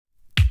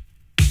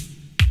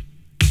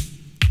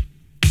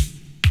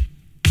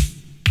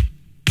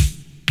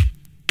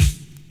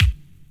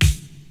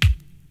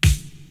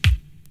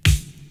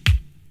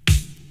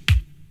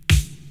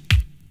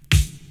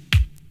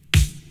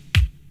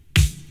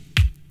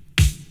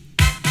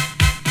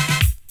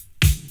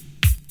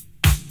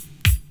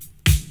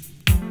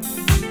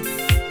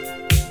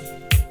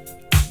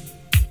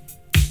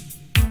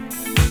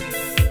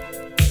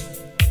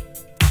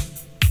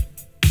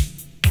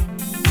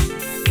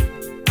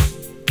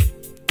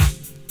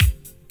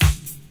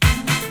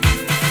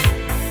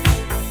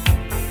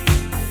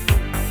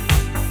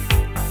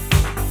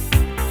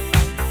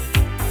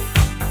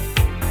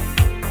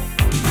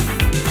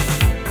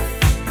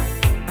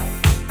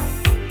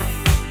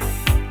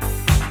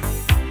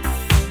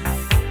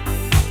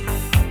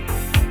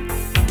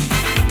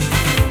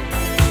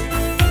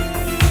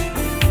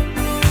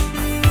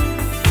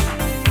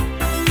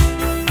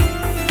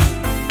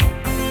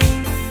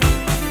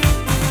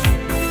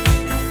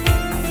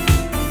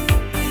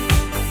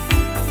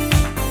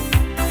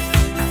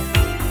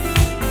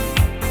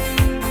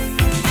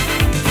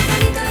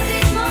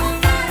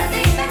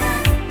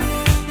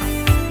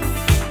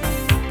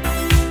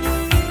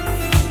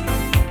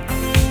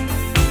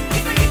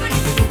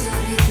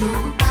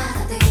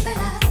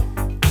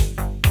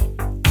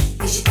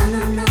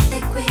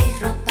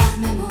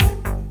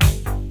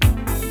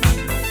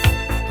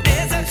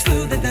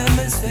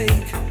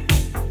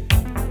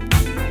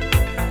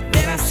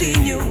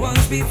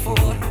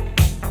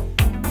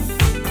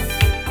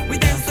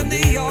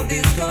your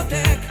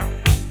discotheque.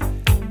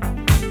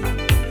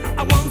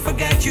 I won't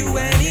forget you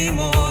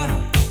anymore.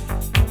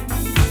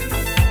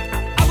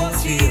 I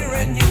was here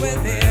and you were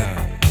there.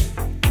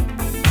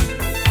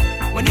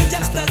 When you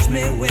just touched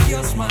me with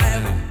your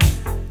smile.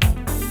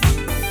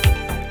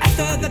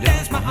 After the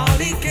dance, my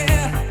hearty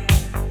care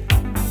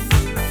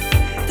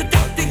to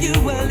talk to you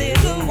a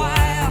little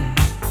while.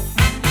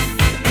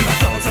 In my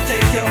thoughts, I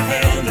take your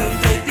hand and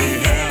take the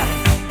air.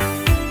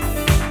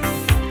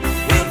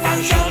 We'll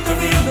find shelter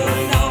in the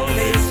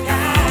lonely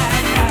sky.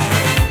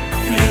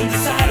 And in the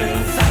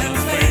silent, silent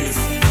space,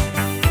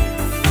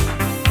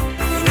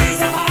 the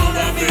rays of all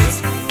that beats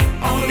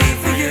only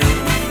for you.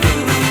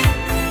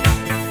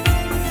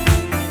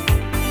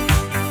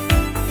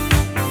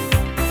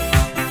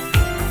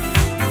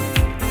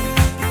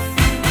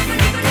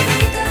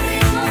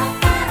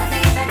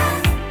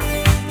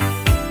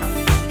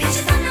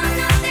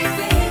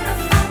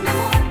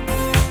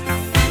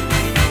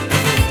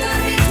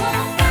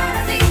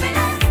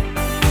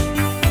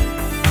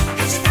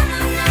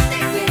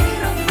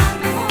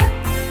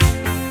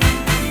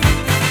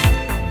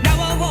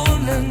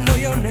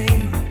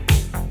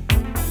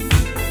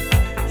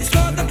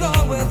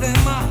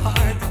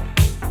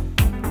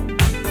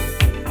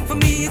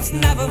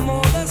 Never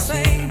more the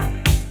same.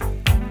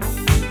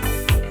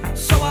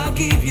 So I'll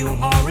give you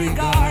all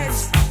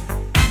regards.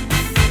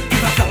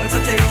 If I thought to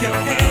take your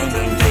hand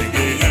and